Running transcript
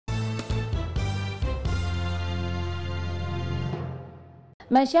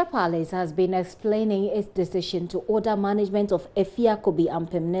Manhyia Palace has been explaining its decision to order management of Afia Kobi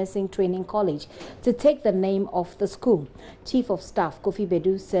Ampem Nursing Training College to take the name of the school. Chief of Staff Kofi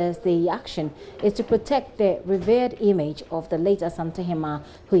Bedu says the action is to protect the revered image of the late Asantehene,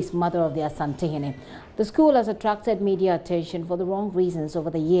 who is mother of the Asantehene. The school has attracted media attention for the wrong reasons over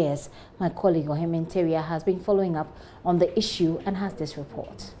the years. My colleague Ohim Interior has been following up on the issue and has this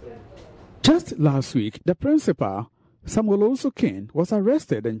report. Just last week, the principal, Samuel Osokin, was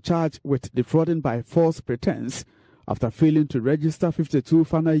arrested and charged with defrauding by false pretense after failing to register 52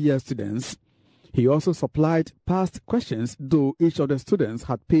 final year students. He also supplied past questions, though each of the students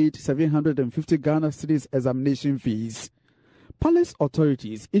had paid 750 Ghana cedis examination fees. Palace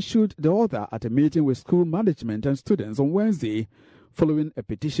authorities issued the order at a meeting with school management and students on Wednesday, following a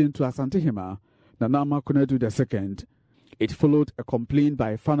petition to Asantehene, Nana Konadu II. It followed a complaint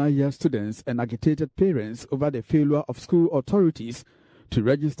by final year students and agitated parents over the failure of school authorities to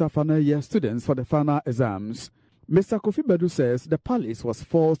register final year students for the final exams. Mr. Kofi Bedu says the palace was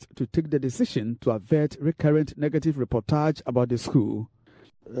forced to take the decision to avert recurrent negative reportage about the school.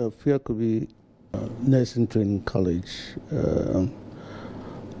 Afia Kobi Nursing Training College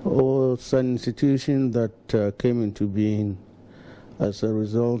was an institution that came into being as a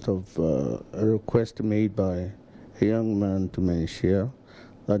result of a request made by a young man to Manhyia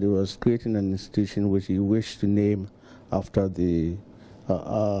that he was creating an institution which he wished to name after the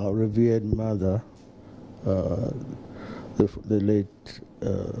revered mother, the late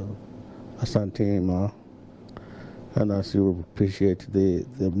Asantehene, and as you appreciate,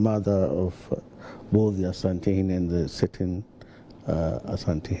 the mother of both the Asantehene and the sitting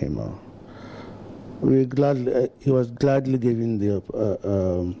Asantehene. He was gladly given the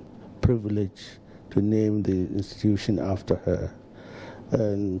privilege to name the institution after her,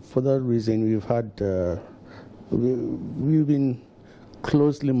 and for that reason we've been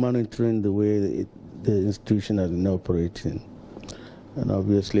closely monitoring the way the institution has been operating, and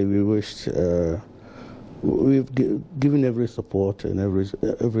obviously we've given every support and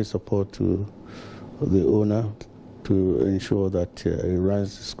every support to the owner to ensure that he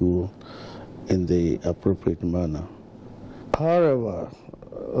runs the school in the appropriate manner. However,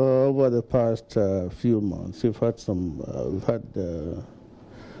 over the past few months, we've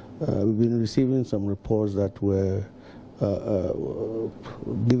been receiving some reports that were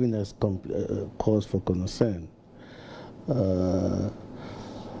giving us cause for concern.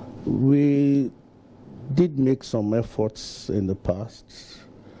 We did make some efforts in the past,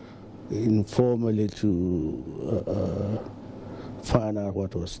 informally, to find out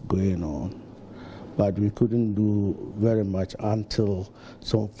what was going on, but we couldn't do very much until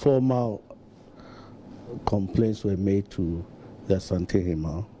some formal complaints were made to the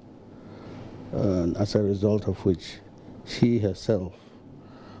Asantehene, and as a result of which she herself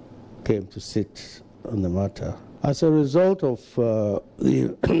came to sit on the matter. As a result of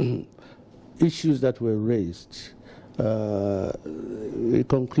the issues that were raised, we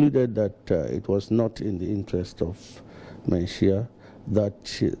concluded that it was not in the interest of Manhyia that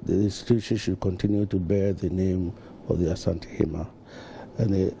the institution should continue to bear the name of the Asantehene,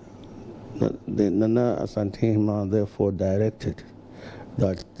 and the Nana Asantehene therefore directed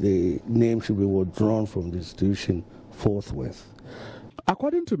that the name should be withdrawn from the institution forthwith.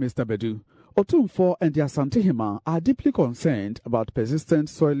 According to Mr. Bedu, Otumfo and the Asantehene are deeply concerned about persistent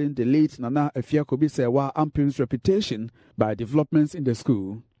soiling the late Nana Afia Kobi Ampem's reputation by developments in the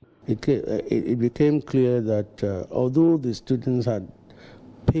school. It became clear that although the students had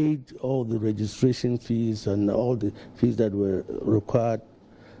paid all the registration fees and all the fees that were required,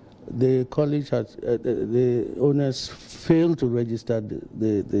 the college the owners failed to register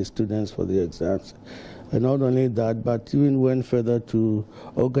the students for the exams. And not only that, but even went further to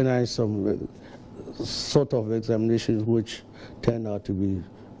organize some sort of examinations which turned out to be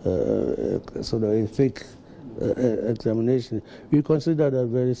sort of a fake examination. We consider that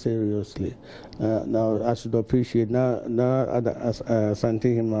very seriously. Now, I should appreciate,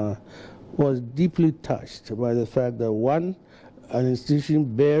 Asantehene was deeply touched by the fact that an institution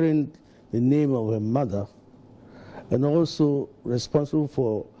bearing the name of her mother and also responsible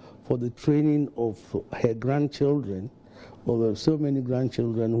for the training of her grandchildren, or so many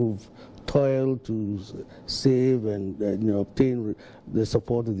grandchildren who've toiled to save and obtain the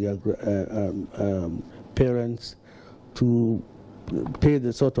support of their parents to pay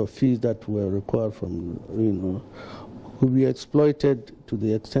the sort of fees that were required from, could be exploited to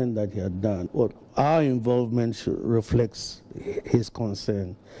the extent that he had done. What our involvement reflects his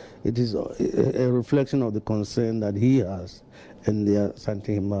concern. It is a reflection of the concern that he has, and the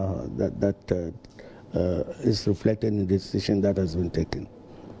Asantehene that is reflected in the decision that has been taken.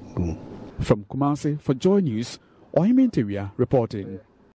 From Kumasi for JoyNews, Manhyia reporting.